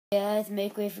Yeah, it's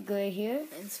Make Way for Gray here.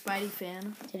 And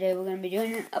Spideefan. Today we're going to be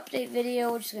doing an update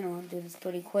video. We're just going to do this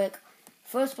pretty quick.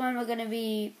 First one we're going to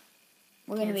be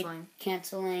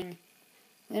canceling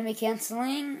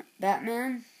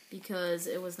Batman. Because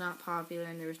it was not popular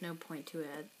and there was no point to it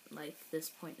at this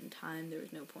point in time. There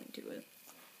was no point to it.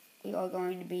 We are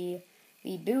going to be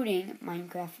rebooting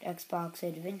Minecraft Xbox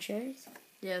Adventures.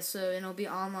 Yeah, so it'll be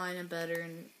online and better,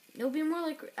 and it'll be more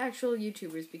like actual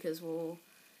YouTubers because we'll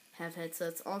have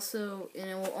headsets. Also, and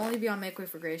it will only be on Make Way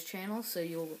for Gray's channel, so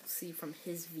you'll see from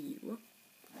his view.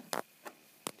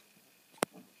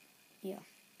 Yeah.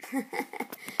 That's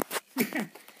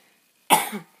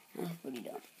pretty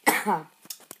dumb.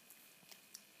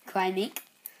 Crime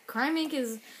Inc.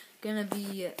 is gonna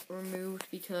be removed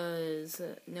because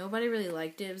nobody really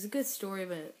liked it. It was a good story,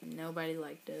 but nobody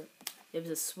liked it. It was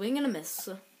a swing and a miss.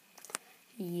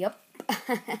 Yep.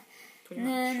 And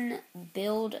then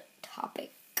Build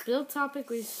Topic. Build Topic,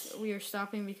 we are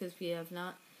stopping because we have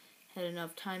not had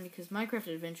enough time because Minecraft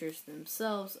Adventures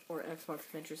themselves, or Xbox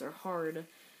Adventures, are hard,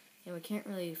 and we can't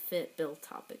really fit Build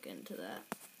Topic into that.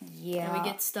 Yeah. And we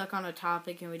get stuck on a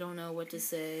topic and we don't know what to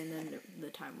say, and then the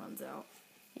time runs out.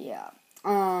 Yeah.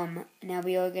 Now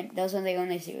we are those are the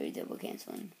only series that we're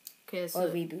canceling. Okay, so... Or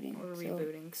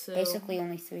rebooting. So basically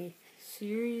only 3.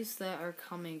 Series that are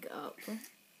coming up.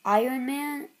 Iron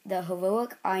Man, the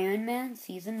Heroic Iron Man,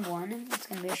 Season 1. It's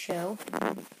going to be a show.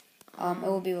 It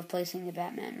will be replacing the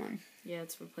Batman one. Yeah,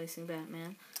 it's replacing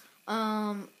Batman.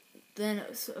 Then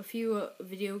a few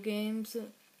video games.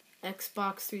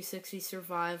 Xbox 360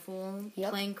 Survival. Yep.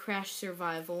 Plane Crash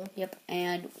Survival. Yep,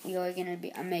 and we are going to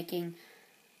be making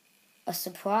a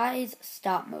surprise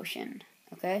stop motion.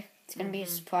 Okay? It's going to be a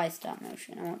surprise stop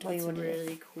motion. I won't tell you what it is. It's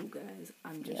really cool, guys.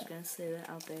 I'm just going to say that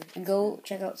out there. And go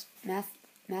check out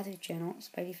Matthew's channel,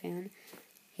 Spideefan.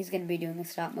 He's going to be doing a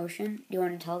stop motion. Do you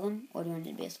want to tell them, or do you want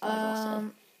it to be a surprise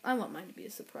also? I want mine to be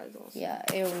a surprise also. Yeah,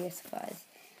 it'll be a surprise.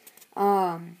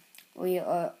 We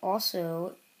are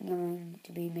also going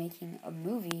to be making a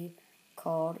movie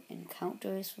called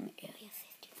Encounters from Area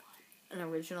 51. An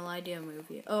original idea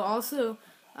movie. Oh, also,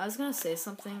 I was going to say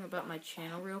something about my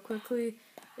channel real quickly.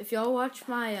 If y'all watch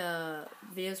my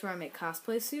videos where I make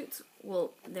cosplay suits,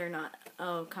 well, they're not.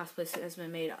 Oh, cosplay suit has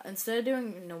been made. Instead of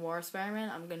doing Noir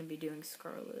Spider-Man, I'm going to be doing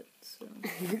Scarlet. So.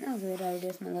 That was a good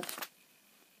idea, my lips.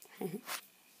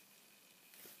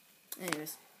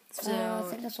 Anyways. So, I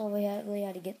think that's all we really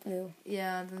had to get through.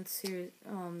 Yeah, then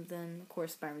of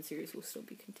course Spider-Man series will still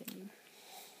be continued.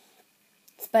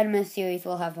 Spider-Man series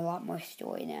will have a lot more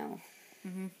story now.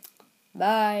 Mm-hmm.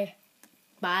 Bye.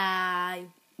 Bye.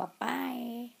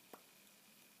 Bye-bye.